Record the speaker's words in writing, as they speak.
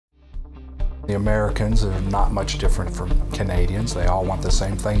The Americans are not much different from Canadians. They all want the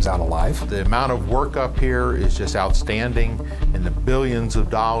same things out of life. The amount of work up here is just outstanding, and the billions of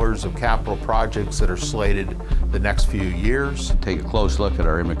dollars of capital projects that are slated the next few years. Take a close look at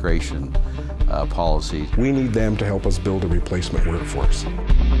our immigration policy. We need them to help us build a replacement workforce.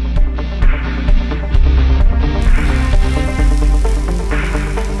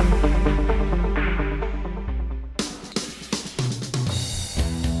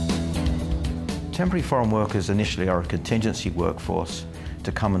 Temporary foreign workers initially are a contingency workforce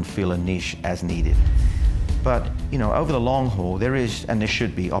to come and fill a niche as needed. But, over the long haul, there is, and there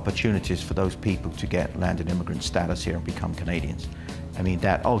should be, opportunities for those people to get landed immigrant status here and become Canadians. I mean,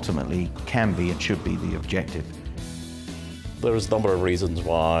 that ultimately can be and should be the objective. There's a number of reasons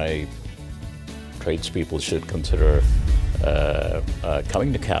why tradespeople should consider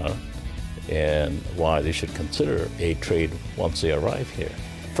coming to Canada and why they should consider a trade once they arrive here.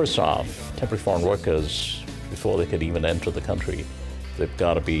 First off, temporary foreign workers, before they could even enter the country, they've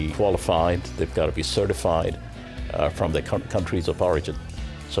got to be qualified, they've got to be certified from their countries of origin.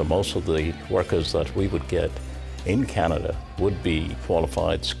 So most of the workers that we would get in Canada would be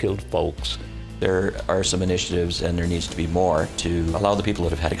qualified, skilled folks. There are some initiatives, and there needs to be more, to allow the people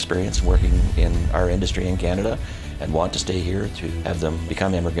that have had experience working in our industry in Canada and want to stay here to have them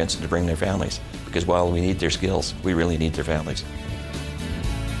become immigrants and to bring their families. Because while we need their skills, we really need their families.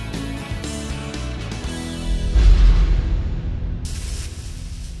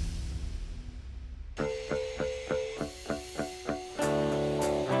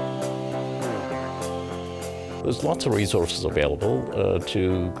 There's lots of resources available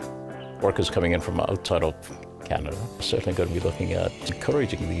to workers coming in from outside of Canada. We're certainly going to be looking at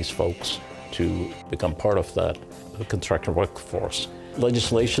encouraging these folks to become part of that construction workforce.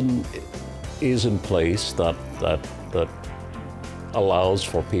 Legislation is in place that allows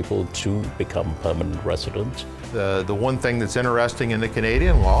for people to become permanent residents. The one thing that's interesting in the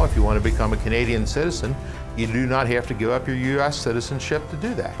Canadian law, if you want to become a Canadian citizen, you do not have to give up your U.S. citizenship to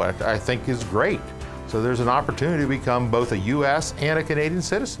do that, but I think is great. So there's an opportunity to become both a U.S. and a Canadian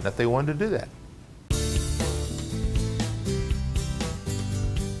citizen if they wanted to do that.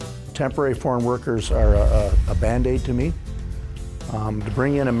 Temporary foreign workers are a Band-Aid to me. To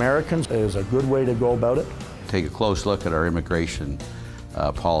bring in Americans is a good way to go about it. Take a close look at our immigration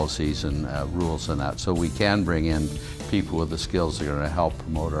policies and rules and that, so we can bring in people with the skills that are going to help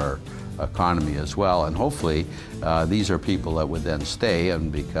promote our economy as well, and hopefully these are people that would then stay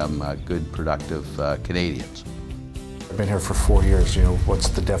and become good, productive Canadians. I've been here for 4 years. What's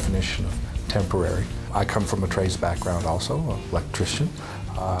the definition of temporary? I come from a trades background also, an electrician.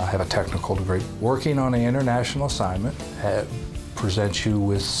 I have a technical degree. Working on an international assignment presents you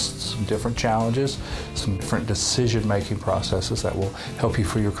with some different challenges, some different decision-making processes that will help you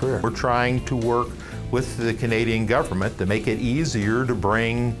for your career. We're trying to work with the Canadian government to make it easier to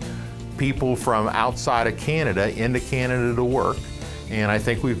bring people from outside of Canada into Canada to work. And I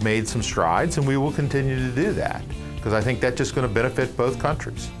think we've made some strides, and we will continue to do that, because I think that's just going to benefit both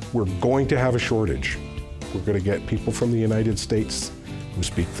countries. We're going to have a shortage. We're going to get people from the United States who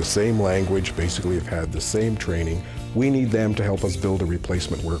speak the same language, basically have had the same training. We need them to help us build a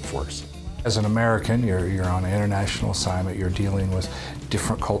replacement workforce. As an American, you're on an international assignment, you're dealing with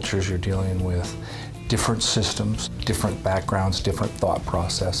different cultures, you're dealing with different systems, different backgrounds, different thought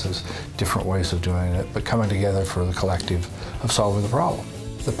processes, different ways of doing it, but coming together for the collective of solving the problem.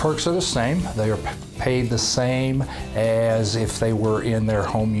 The perks are the same. They are paid the same as if they were in their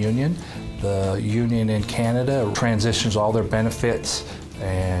home union. The union in Canada transitions all their benefits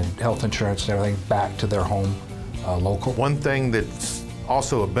and health insurance and everything back to their home local. One thing that's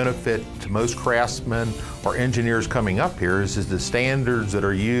also a benefit to most craftsmen or engineers coming up here is the standards that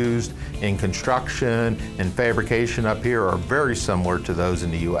are used in construction and fabrication up here are very similar to those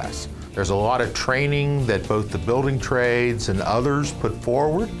in the U.S. There's a lot of training that both the building trades and others put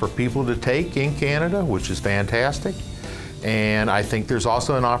forward for people to take in Canada, which is fantastic. And I think there's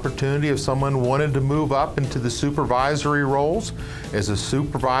also an opportunity if someone wanted to move up into the supervisory roles as a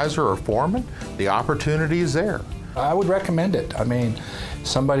supervisor or foreman, the opportunity is there. I would recommend it. I mean,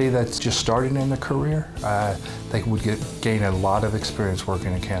 somebody that's just starting in their career, they would gain a lot of experience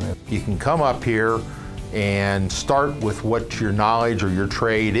working in Canada. You can come up here and start with what your knowledge or your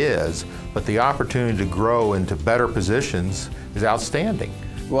trade is, but the opportunity to grow into better positions is outstanding.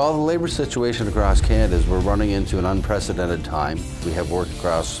 Well, the labor situation across Canada is we're running into an unprecedented time. We have work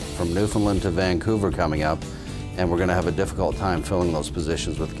across from Newfoundland to Vancouver coming up, and we're going to have a difficult time filling those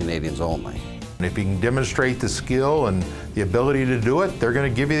positions with Canadians only. And if you can demonstrate the skill and the ability to do it, they're going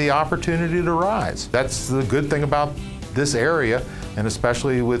to give you the opportunity to rise. That's the good thing about this area, and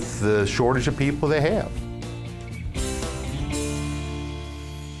especially with the shortage of people they have.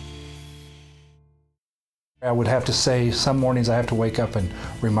 I would have to say some mornings I have to wake up and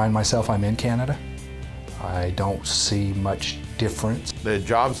remind myself I'm in Canada. I don't see much difference. The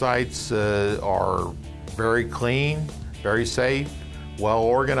job sites are very clean, very safe, well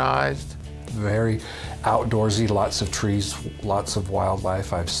organized. Very outdoorsy, lots of trees, lots of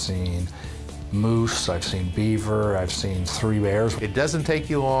wildlife. I've seen moose, I've seen beaver, I've seen 3 bears. It doesn't take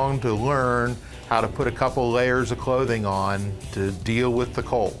you long to learn how to put a couple layers of clothing on to deal with the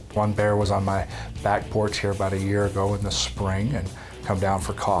cold. One bear was on my back porch here about a year ago in the spring and come down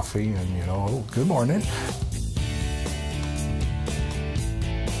for coffee and, you know, oh, good morning.